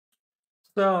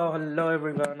So, hello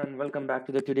everyone, and welcome back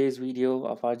to the today's video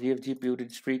of our GFG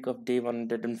POTD streak of day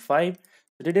 105.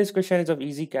 So today's question is of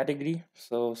easy category.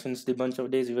 So, since the bunch of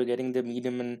days we were getting the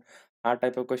medium and hard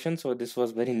type of question, so this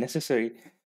was very necessary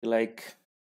to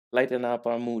lighten up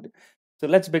our mood. So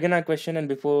let's begin our question. And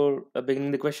before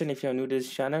beginning the question, if you're new to this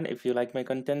channel, if you like my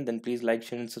content, then please like,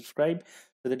 share, and subscribe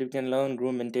so that we can learn,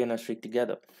 grow, maintain our streak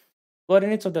together.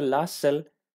 Coordinates of the last cell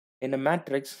in a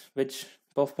matrix which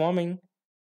performing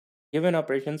given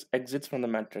operations exits from the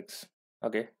matrix.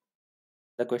 Okay,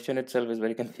 the question itself is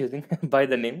very confusing by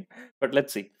the name, but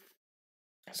let's see.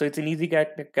 So it's an easy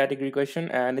category question,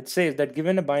 and it says that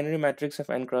given a binary matrix of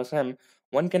n cross m,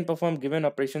 one can perform given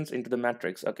operations into the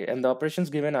matrix. Okay, and the operations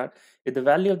given are: if the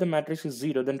value of the matrix is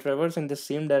 0, then traverse in the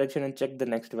same direction and check the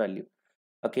next value.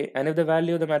 Okay, and if the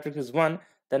value of the matrix is 1,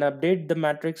 then update the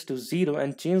matrix to 0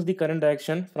 and change the current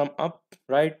direction from up,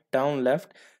 right, down,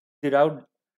 left, the route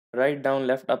right, down,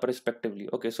 left, up respectively.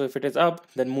 Okay, so if it is up,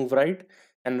 then move right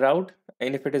and route,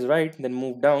 and if it is right, then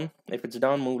move down. If it's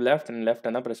down, move left and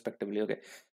up respectively. Okay,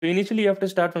 so initially you have to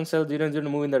start from cell 0 and 0 to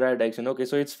move in the right direction. Okay,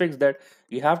 so it's fixed that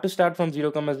you have to start from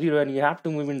 0 comma 0 and you have to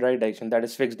move in right direction. That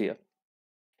is fixed here.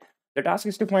 The task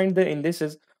is to find the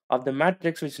indices of the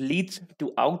matrix which leads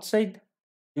to outside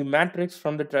the matrix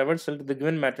from the traversal to the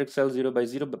given matrix cell 0 by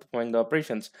 0 by performing the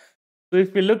operations. So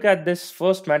if we look at this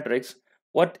first matrix,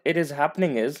 what it is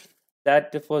happening is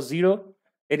that for 0,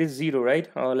 it is 0, right?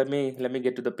 Let me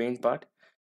get to the paint part.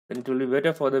 Then it will be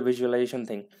better for the visualization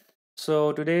thing.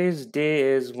 So today's day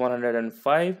is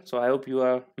 105. So I hope you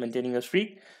are maintaining a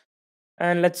streak.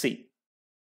 And let's see.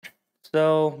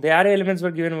 So the array elements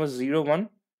were given was 0, 1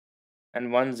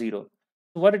 and 1, 0.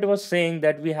 So what it was saying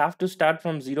that we have to start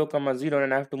from 0 comma 0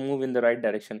 and I have to move in the right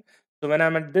direction. So when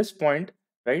I'm at this point,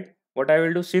 right, what I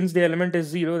will do, since the element is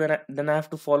 0, then I have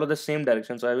to follow the same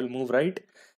direction. So I will move right.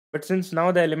 But since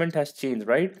now the element has changed,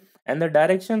 right, and the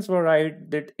directions were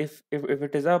right, that if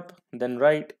it is up, then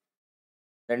right,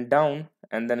 then down,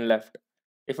 and then left.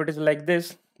 If it is like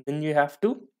this, then you have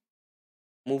to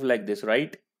move like this: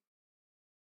 right,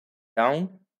 down,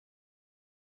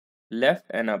 left,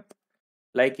 and up.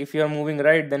 Like if you are moving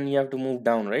right, then you have to move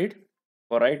down, right?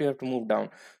 For right, you have to move down.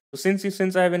 So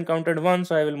since I have encountered 1,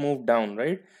 so I will move down,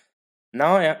 right?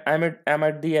 Now I'm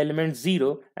at the element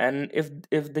 0, and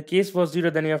if the case was 0,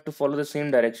 then you have to follow the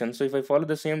same direction. So if I follow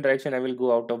the same direction, I will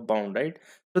go out of bound, right?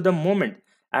 So the moment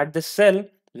at the cell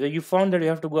where you found that you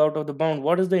have to go out of the bound,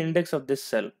 what is the index of this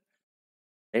cell?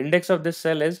 The index of this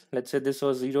cell is, let's say this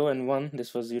was 0 and 1,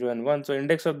 this was 0 and 1. So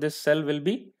index of this cell will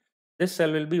be,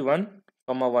 1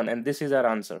 comma 1, and this is our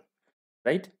answer,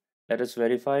 right? Let us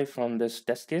verify from this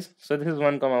test case. So this is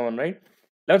 1 comma 1, right?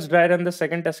 Let's try run the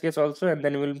second test case also, and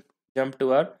then we'll jump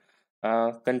to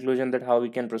our conclusion that how we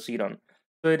can proceed on.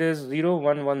 So it is 0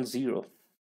 1 1 0.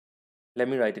 Let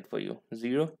me write it for you.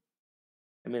 0,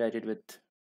 let me write it with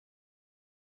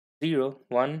 0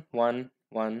 1 1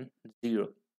 1 0,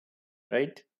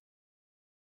 right?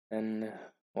 And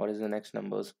what is the next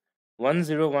numbers? 1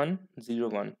 0 1 0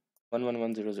 1 1 1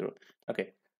 1 0 0.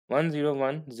 Okay, 1 0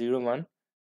 1 0 1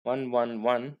 1 1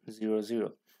 1 0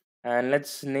 0. And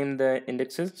let's name the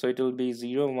indexes. So it will be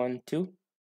 0 1 2,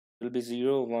 it will be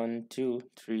 0 1 2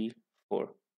 3 4,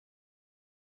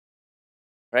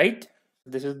 right?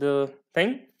 This is the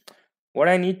thing. What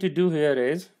I need to do here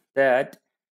is that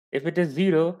if it is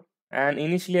 0 and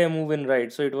initially I move in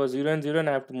right, so it was 0 and 0 and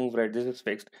I have to move right, this is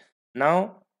fixed.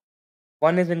 Now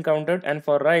 1 is encountered, and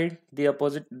for right,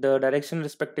 the direction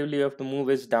respectively you have to move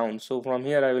is down. So from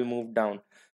here I will move down.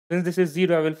 Since this is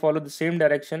 0, I will follow the same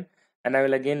direction and I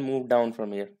will again move down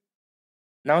from here.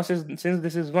 Now since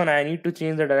this is 1, I need to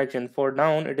change the direction. For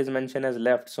down, it is mentioned as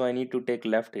left, so I need to take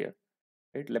left here.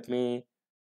 Right? Let me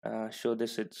show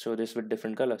this with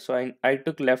different color. So I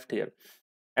took left here.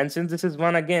 And since this is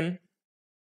 1 again,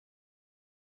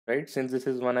 right? Since this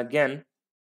is 1 again,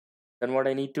 then what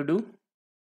I need to do?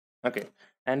 Okay.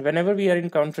 And whenever we are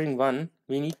encountering 1,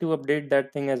 we need to update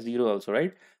that thing as 0 also,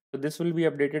 right? So this will be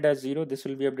updated as 0, this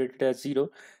will be updated as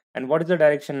 0. And what is the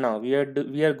direction now? We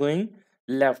are going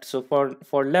left. So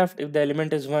for left, if the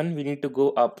element is 1, we need to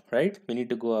go up, right? We need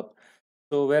to go up.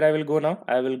 So where I will go now?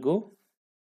 I will go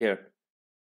here.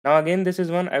 Now again this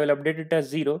is 1, I will update it as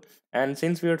 0. And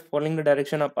since we are following the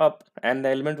direction up and the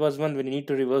element was 1, we need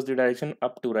to reverse the direction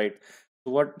up to right.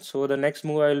 So the next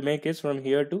move I will make is from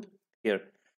here to here.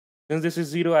 Since this is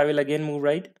 0, I will again move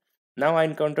right. Now I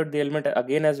encountered the element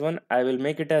again as 1. I will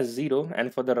make it as 0.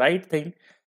 And for the right thing,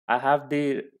 I have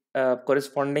the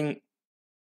corresponding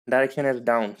direction as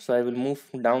down. So I will move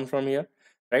down from here.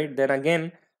 Right. Then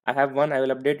again, I have 1. I will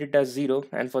update it as 0.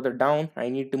 And for the down, I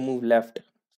need to move left.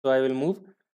 So I will move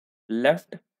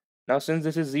left. Now since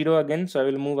this is 0 again, so I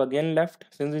will move again left.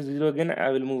 Since it's 0 again, I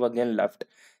will move again left.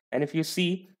 And if you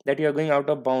see that you are going out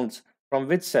of bounds, from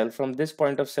which cell? From this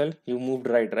point of cell, you moved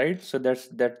right, right? So that's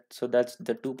that. So that's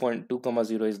the 2.2 comma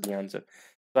 0 is the answer.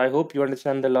 So I hope you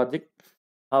understand the logic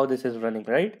how this is running,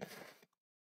 right?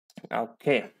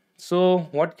 Okay. So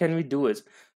what can we do is,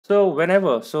 so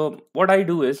what I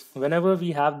do is, whenever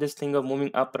we have this thing of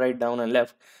moving up, right, down, and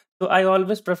left, so I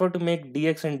always prefer to make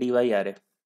dx and dy array,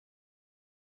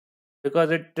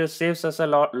 because it saves us a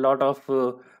lot of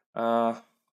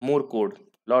more code,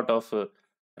 lot of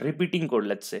repeating code,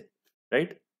 let's say,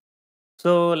 right?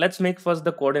 So let's make first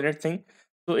the coordinate thing.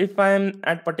 So if I am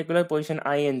at particular position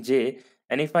I and j,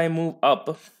 and if I move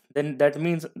up, then that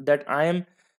means that I am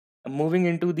moving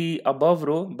into the above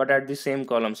row but at the same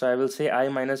column. So I will say I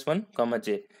minus 1 comma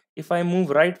j. If I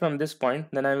move right from this point,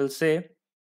 then I will say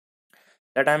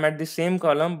that I'm at the same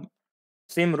column,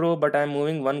 same row, but I'm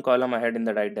moving one column ahead in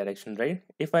the right direction, right?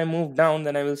 If I move down,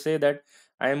 then I will say that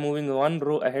I am moving one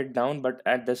row ahead down but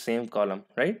at the same column,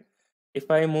 right?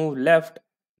 If I move left,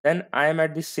 then I am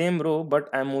at the same row but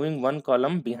I'm moving one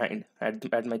column behind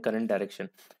at my current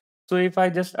direction. So if I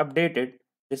just update it,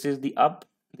 this is the up,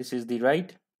 this is the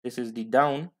right, this is the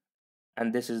down,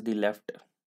 and this is the left,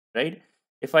 right?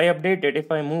 If I update it,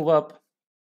 if I move up,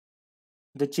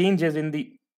 the changes in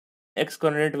the x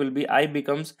coordinate will be I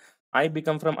become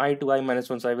from I to I minus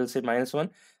 1, so I will say minus 1,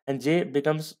 and j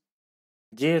remains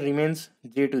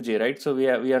j to j, right? So we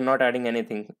are not adding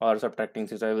anything or subtracting,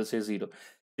 so I will say 0.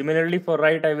 Similarly for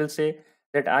right, I will say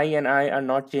that I and I are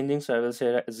not changing, so I will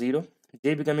say 0.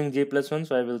 J becoming j plus 1,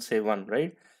 so I will say 1,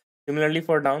 right? Similarly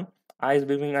for down, I is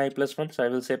becoming I plus 1, so I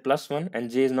will say plus 1,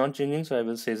 and j is not changing, so I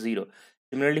will say 0.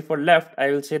 Similarly for left,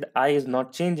 I will say that I is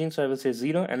not changing, so I will say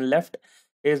 0, and left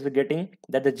is getting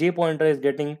that the j pointer is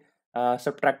getting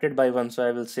subtracted by 1, so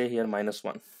I will say here minus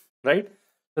 1, right?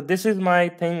 So this is my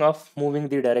thing of moving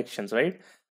the directions, right?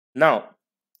 Now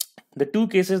the two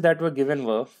cases that were given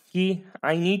were key.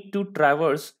 I need to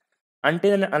traverse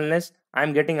until and unless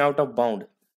I'm getting out of bound,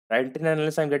 right? Until and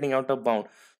unless I'm getting out of bound.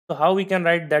 So how we can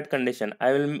write that condition?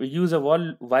 I will use a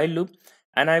while loop,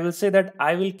 and I will say that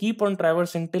I will keep on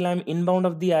traversing till I'm inbound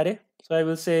of the array. So I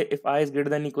will say if I is greater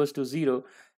than equals to 0,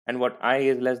 and what I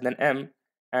is less than m,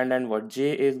 and then what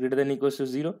j is greater than equals to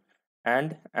 0,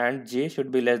 and j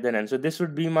should be less than n. So this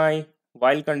would be my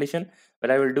while condition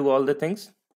where I will do all the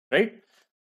things, right?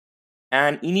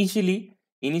 And initially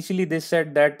they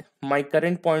said that my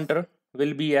current pointer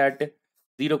will be at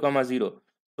 0 comma 0.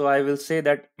 So I will say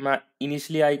that my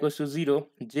initially I equals to 0,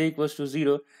 j equals to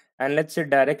 0, and let's say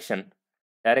direction,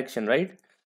 right?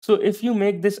 So if you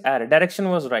make this array, direction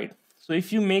was right. So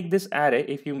if you make this array,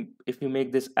 if you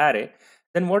make this array,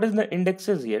 then what is the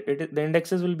indexes here? The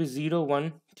indexes will be 0,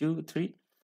 1, 2, 3,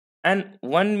 and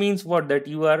 1 means what? That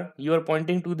you are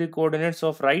pointing to the coordinates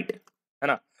of right, है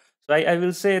ना? So I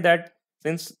will say that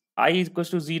since I is equals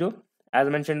to 0, as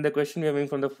mentioned in the question, we are moving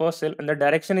from the first cell and the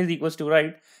direction is equals to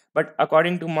right, but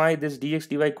according to my this dx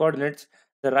dy coordinates,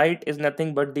 the right is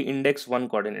nothing but the index 1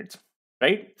 coordinates,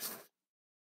 right?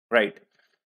 Right.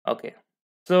 Okay.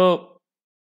 So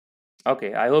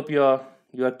okay, I hope you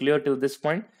are clear till this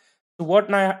point. So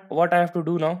what I have to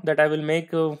do now, that I will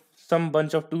make some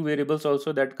bunch of two variables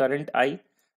also, that current I,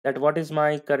 that what is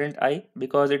my current I,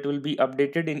 because it will be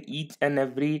updated in each and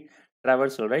every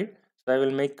traversal, right? So I will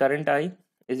make current I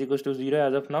is equals to 0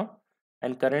 as of now,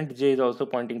 and current j is also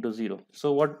pointing to 0.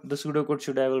 So what the pseudocode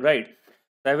should I will write?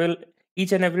 I will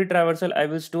each and every traversal I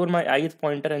will store my ith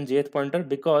pointer and jth pointer,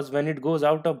 because when it goes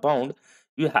out of bound,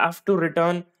 you have to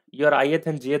return your ith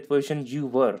and jth position you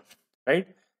were, right?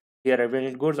 Here when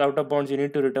it goes out of bounds, you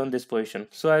need to return this position.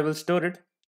 So I will store it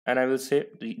and I will say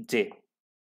j.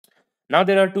 Now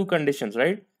there are two conditions,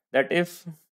 right? That if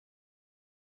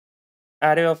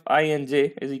array of I and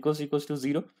j is equals to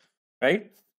 0,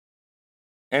 right?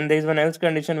 And there is one else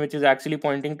condition which is actually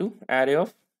pointing to array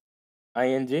of I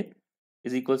and j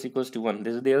is equals to 1.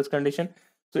 This is the else condition.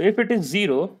 So if it is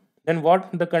 0, then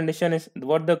what the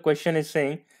question is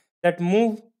saying, that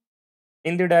move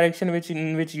in the direction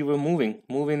in which you were moving.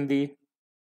 Move in the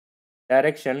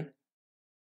direction,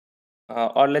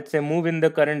 or let's say move in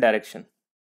the current direction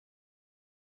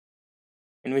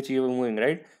in which you were moving,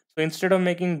 right? So instead of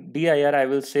making dir, I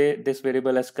will say this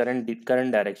variable as current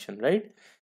direction, right?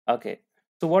 Okay.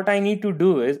 So what I need to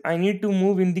do is I need to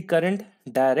move in the current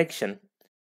direction,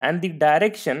 and the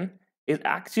direction is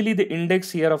actually the index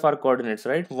here of our coordinates,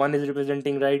 right? One is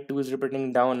representing right, two is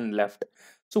representing down and left.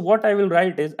 So what I will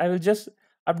write is I will just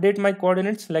update my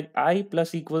coordinates like I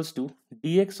plus equals to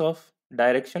dx of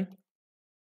direction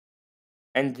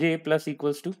and j plus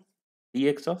equals to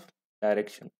dx of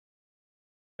direction,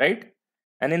 right?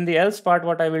 And in the else part,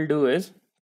 what I will do is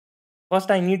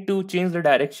first I need to change the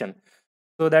direction.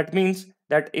 So that means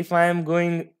that if I am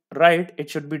going right, it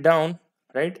should be down,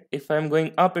 right? If I am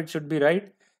going up, it should be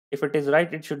right. If it is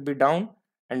right, it should be down,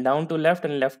 and down to left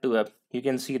and left to up. You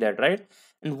can see that, right?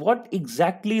 And what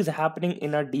exactly is happening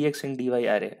in our dx and dy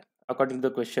array according to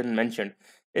the question mentioned?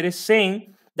 It is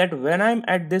saying that when I'm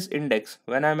at this index,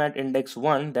 when I'm at index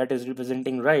 1, that is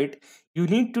representing right, you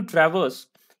need to traverse,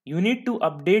 you need to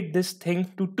update this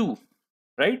thing to 2,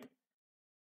 right?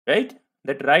 Right,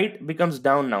 that right becomes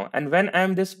down now, and when I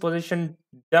am this position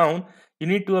down, you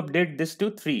need to update this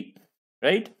to 3,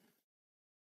 right?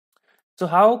 So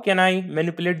how can I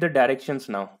manipulate the directions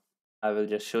now? I will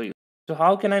just show you. So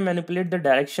how can I manipulate the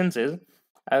directions is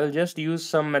I will just use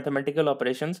some mathematical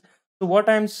operations. So what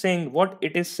I'm saying, what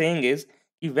it is saying is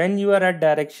when you are at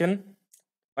direction,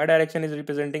 my direction is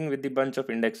representing with the bunch of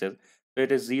indexes, so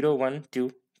it is 0 1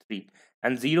 2 3,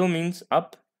 and 0 means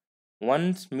up,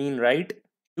 1 mean right,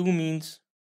 2 means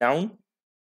down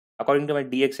according to my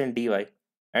dx and dy,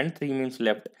 and 3 means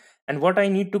left. And what I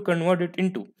need to convert it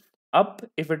into up,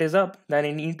 if it is up, then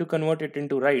I need to convert it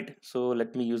into right. So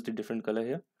let me use the different color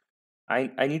here.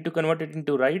 I need to convert it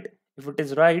into right. If it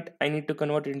is right, I need to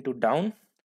convert it into down,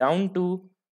 down to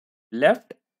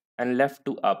left, and left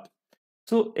to up.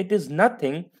 So it is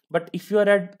nothing but if you are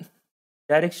at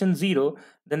direction 0,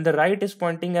 then the right is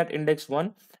pointing at index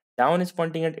 1, down is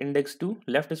pointing at index 2,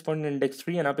 left is pointing at index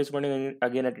 3, and up is pointing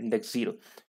again at index 0.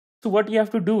 So what you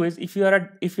have to do is if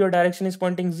your direction is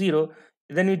pointing 0,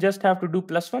 then you just have to do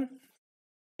 +1.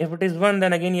 If it is 1,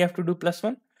 then again you have to do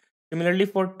 +1. Similarly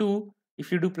for 2,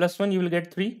 if you do +1, you will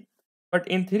get 3. But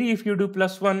in 3, if you do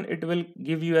 +1, it will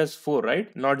give you as 4,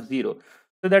 right? Not 0.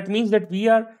 So that means that we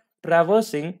are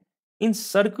traversing in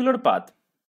circular path.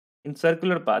 In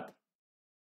circular path,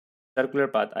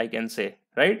 I can say,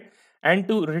 right? And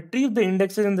to retrieve the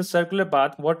indexes in the circular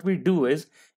path, what we do is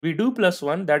we do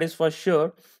 +1, that is for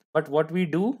sure. But what we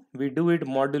do it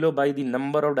modulo by the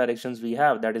number of directions we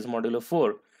have, that is modulo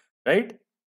 4, right?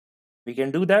 We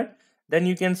can do that. Then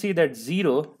you can see that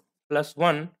 0 plus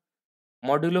 1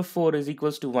 modulo 4 is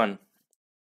equals to 1.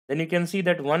 Then you can see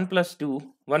that 1 plus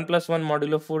 2, 1 plus 1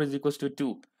 modulo 4 is equals to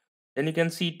 2. Then you can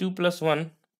see 2 plus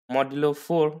 1 modulo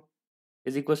 4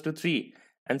 is equals to 3.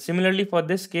 And similarly for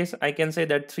this case, I can say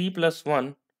that 3 plus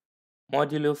 1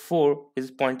 modulo 4 is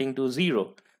pointing to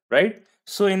 0, right?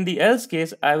 So in the else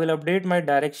case, I will update my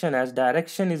direction as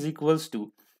direction is equals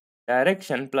to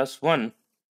direction plus 1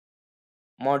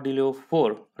 modulo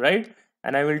 4, right?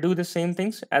 And I will do the same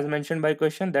things as mentioned by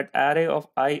question, that array of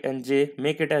I and j,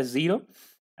 make it as 0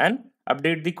 and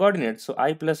update the coordinates. So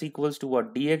I plus equals to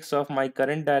what? Dx of my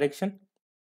current direction,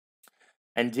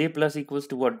 and j plus equals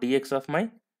to what? Dx of my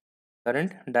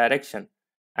current direction.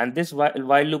 And this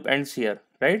while loop ends here,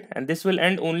 right? And this will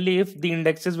end only if the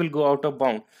indexes will go out of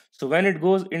bound. So when it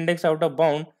goes index out of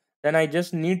bound, then I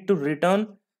just need to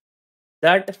return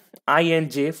that I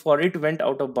and j for it went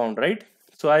out of bound, right?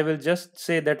 So I will just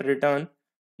say that return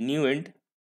new int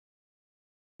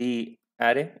the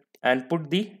array and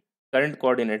put the current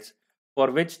coordinates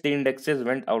for which the indexes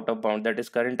went out of bound, that is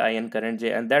current I and current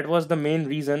j. And that was the main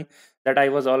reason that I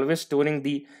was always storing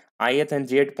the ith and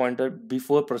jth pointer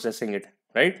before processing it,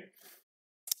 right?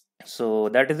 So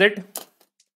that is it.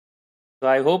 So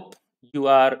I hope you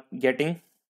are getting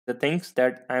the things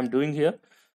that I am doing here.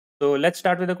 So let's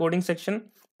start with the coding section,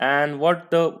 and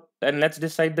let's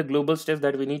decide the global steps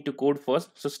that we need to code first.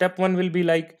 So step 1 will be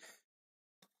like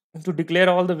to declare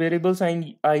all the variables I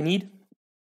need,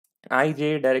 I,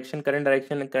 j, direction, and current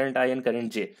I and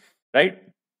current j, right?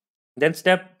 Then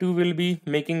step 2 will be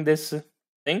making this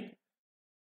thing,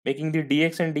 making the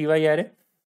dx and dy array,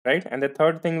 right? And the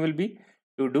third thing will be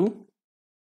to do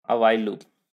a while loop.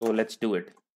 So let's do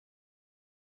it.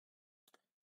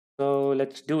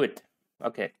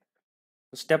 Okay.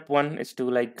 So step 1 is to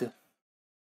like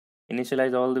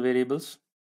initialize all the variables.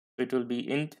 So it will be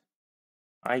int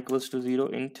I equals to 0,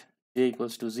 int j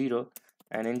equals to 0,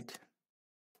 and int,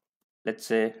 let's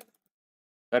say,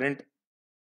 current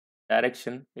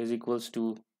direction is equals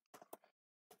to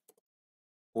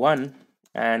 1,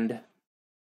 and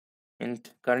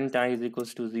int current I is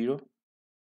equals to 0,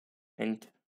 int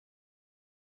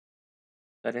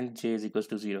current j is equals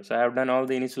to 0. So I have done all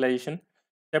the initialization.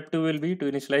 Step 2 will be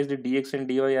to initialize the dx and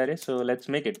dy array. So let's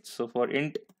make it. So for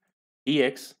int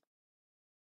dx,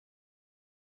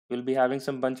 we'll be having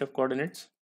some bunch of coordinates,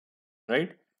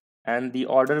 right? And the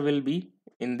order will be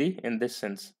in this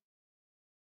sense.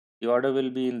 The order will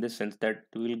be in this sense that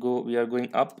we are going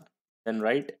up, then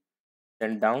right,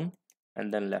 then down,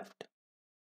 and then left.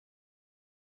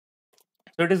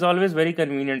 So it is always very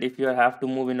convenient if you have to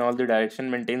move in all the direction,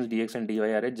 maintains dx and dy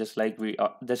array, just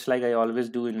like I always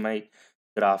do in my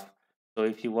graph. So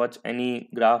if you watch any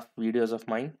graph videos of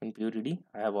mine in PUTD,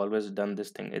 I have always done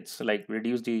this thing. It's like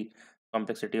reduce the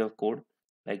complexity of code.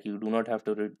 Like you do not have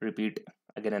to repeat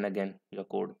again and again your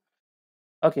code.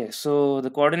 Okay, so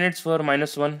the coordinates were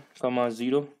 -1, comma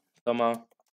 0, comma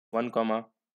 1, comma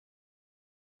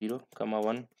 0, comma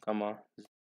 1, comma,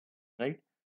 right?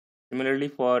 Similarly,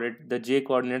 for it, the j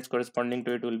coordinates corresponding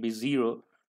to it will be 0,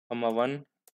 comma 1,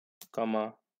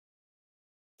 comma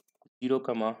 0,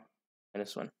 comma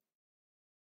 -1.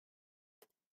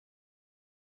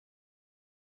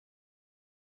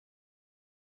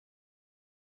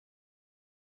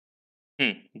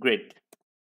 Great.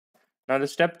 Now the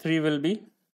step 3 will be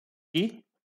key.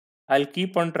 I'll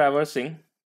keep on traversing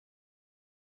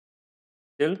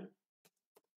till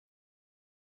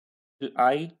till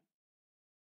I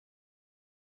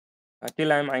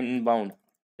till I'm inbound.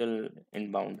 Till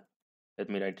inbound. Let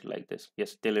me write it like this.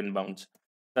 Yes, till inbounds.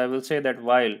 So I will say that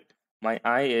while my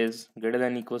I is greater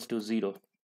than equals to 0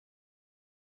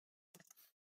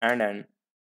 and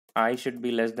I should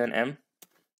be less than m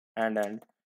and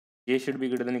j should be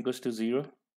greater than equals to 0.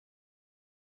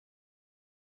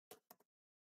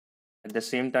 At the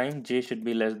same time, j should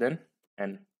be less than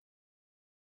n,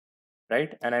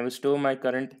 right? And I will store my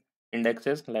current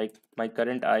indexes, like my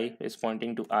current I is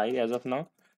pointing to I as of now,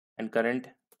 and current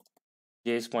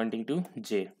j is pointing to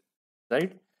j,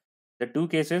 right? The two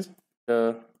cases, the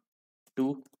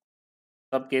two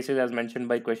sub cases as mentioned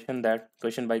by question, that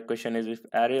question by question is if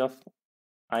array of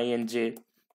I and j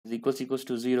is equals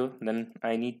to 0, then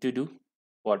I need to do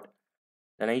what?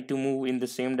 Then I need to move in the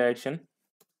same direction,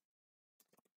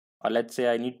 or let's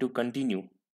say I need to continue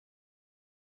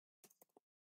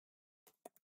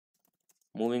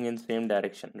moving in same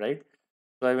direction, right?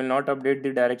 So I will not update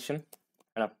the direction.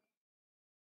 uh,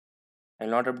 I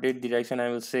will not update the direction. I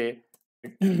will say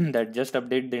that just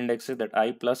update the indexes, that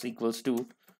I plus equals to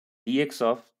dx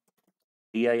of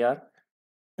dir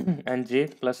and j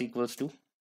plus equals to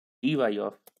dy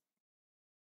of,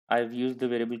 I've used the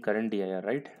variable current dir,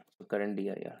 right? So current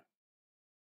dir,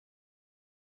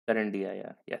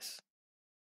 yes.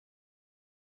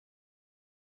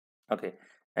 Okay,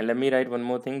 and let me write one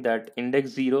more thing, that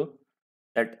index 0,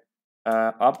 that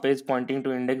up is pointing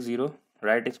to index 0,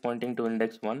 right is pointing to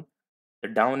index 1, the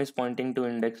down is pointing to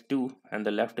index 2, and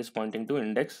the left is pointing to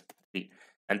index 3.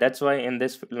 And that's why in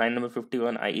this line number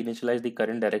 51, I initialized the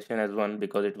current direction as 1,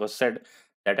 because it was said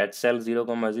that at cell 0,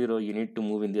 comma 0, you need to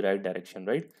move in the right direction,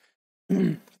 right?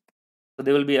 So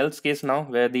there will be else case now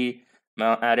where the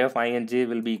array of I and j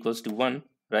will be equals to 1,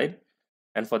 right?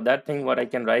 And for that thing, what I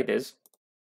can write is,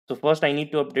 so first I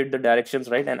need to update the directions,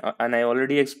 right? And I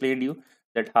already explained you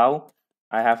that how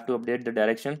I have to update the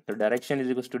direction. The direction is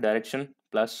equals to direction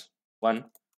plus 1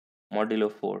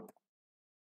 modulo 4.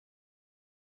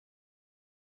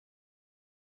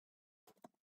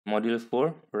 Modulo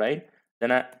 4, right?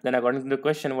 Then according to the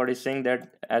question, what is saying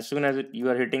that as soon as you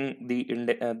are hitting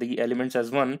the elements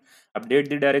as 1, update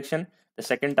the direction. The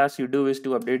second task you do is to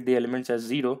update the elements as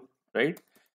 0, right?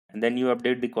 And then you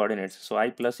update the coordinates. So I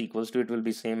plus equals to, it will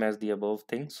be same as the above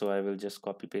thing. So I will just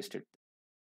copy paste it.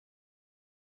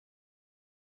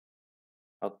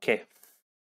 Okay.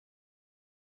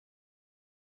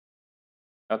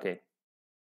 Okay.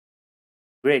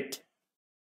 Great.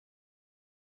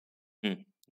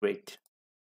 Great.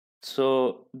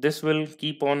 So this will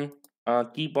keep on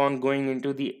going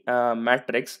into the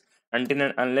matrix until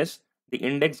and unless the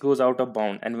index goes out of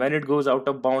bound, and when it goes out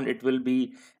of bound, it will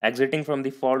be exiting from the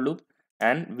for loop,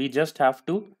 and we just have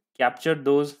to capture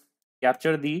those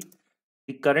capture the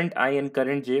current I and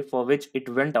current j for which it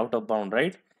went out of bound,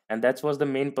 right? And that was the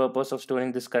main purpose of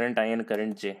storing this current I and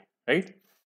current j, right?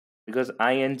 Because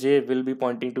I and j will be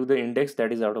pointing to the index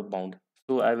that is out of bound.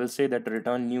 So I will say that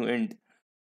return new int.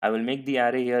 I will make the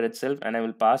array here itself, and I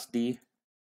will pass the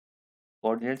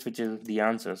coordinates, which is the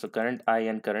answer. So current I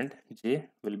and current j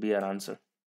will be our answer.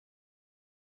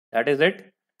 That is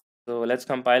it. So let's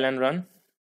compile and run.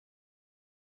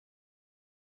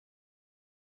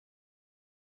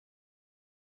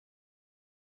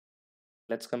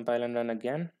 Let's compile and run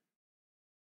again.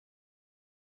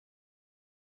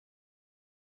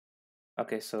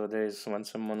 Okay, so there is one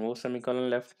more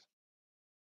semicolon left.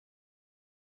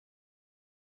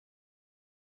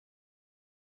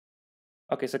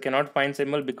 Okay, so cannot find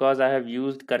symbol because I have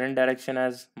used current direction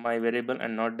as my variable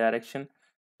and not direction.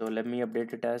 So let me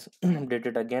update it as update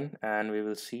it again, and we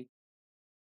will see.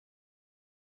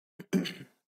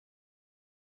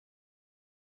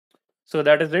 So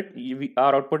that is it.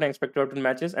 Our output and expected output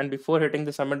matches. And before hitting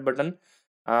the submit button,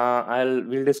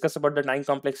 We'll discuss about the time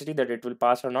complexity, that it will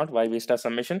pass or not, why waste our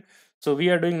summation. So we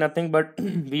are doing nothing but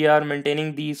we are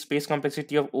maintaining the space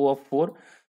complexity of O of 4,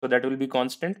 so that will be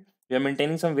constant. We are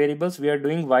maintaining some variables. We are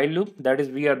doing while loop, that is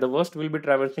we are the worst will be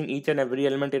traversing each and every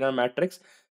element in our matrix,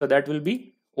 so that will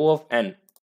be O of n.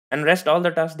 And rest all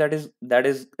the tasks that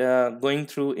is going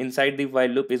through inside the while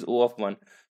loop is O of 1.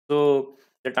 So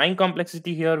the time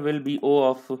complexity here will be O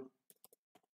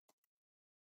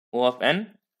of n,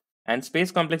 and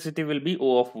space complexity will be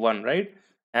O of 1, right?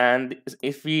 And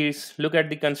if we look at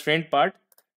the constraint part,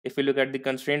 if we look at the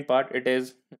constraint part, it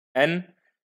is n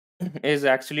is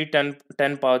actually 10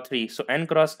 power 3. So n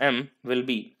cross m will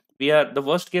be, we are, the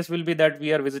worst case will be that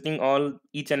we are visiting all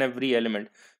each and every element.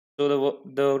 So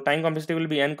the time complexity will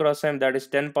be n cross m, that is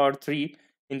 10 power 3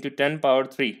 into 10 power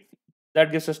 3.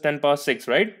 That gives us 10 power 6,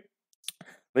 right?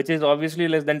 Which is obviously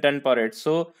less than 10 power 8.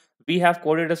 So we have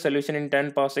coded a solution in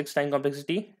 10 power 6 time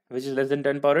complexity, which is less than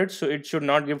 10 power 8. So it should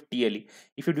not give TLE.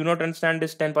 If you do not understand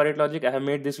this 10 power 8 logic, I have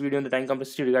made this video on the time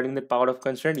complexity regarding the power of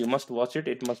constraint. You must watch it.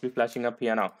 It must be flashing up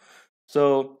here now.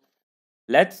 So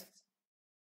let's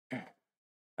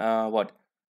what?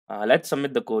 Let's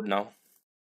submit the code now.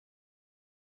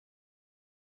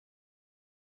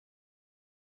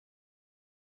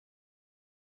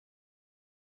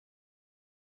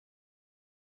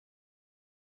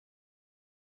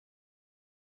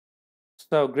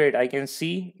 So great, I can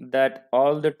see that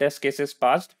all the test cases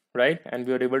passed, right? And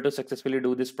we were able to successfully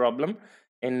do this problem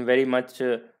in very much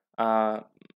uh,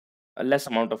 a less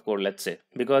amount of code, let's say,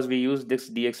 because we used this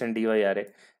dx and dy array,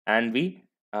 and we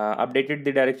updated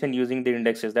the direction using the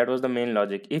indexes. That was the main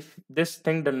logic. If this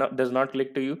thing does not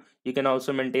click to you, you can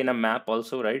also maintain a map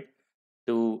also, right?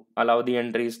 To allow the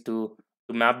entries to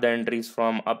map the entries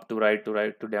from up to right to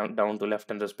right to down to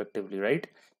left and respectively, right?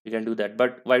 You can do that,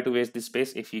 but why to waste the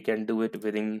space if you can do it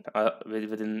within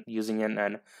using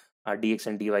an dx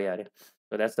and dy array.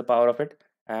 So that's the power of it.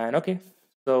 And okay,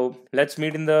 so let's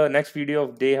meet in the next video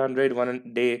of day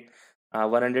 100 day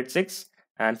 106.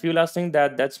 And few last thing,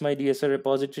 that's my DSL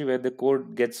repository where the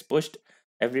code gets pushed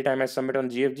every time I submit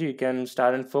on GFG. You can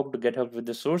start and fork to get help with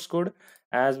the source code,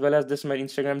 as well as this my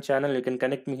Instagram channel. You can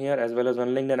connect me here as well as on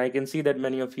LinkedIn. I can see that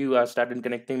many of you are started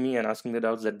connecting me and asking the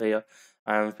doubts that Bhaiya,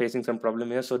 I'm facing some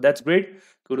problem here. So that's great.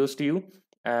 Kudos to you.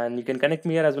 And you can connect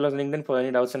me here as well as LinkedIn for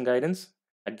any doubts and guidance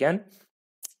again.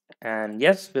 And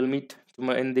yes, we'll meet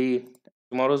in the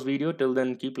tomorrow's video. Till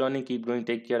then, keep learning, keep growing,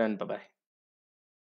 take care, and bye bye.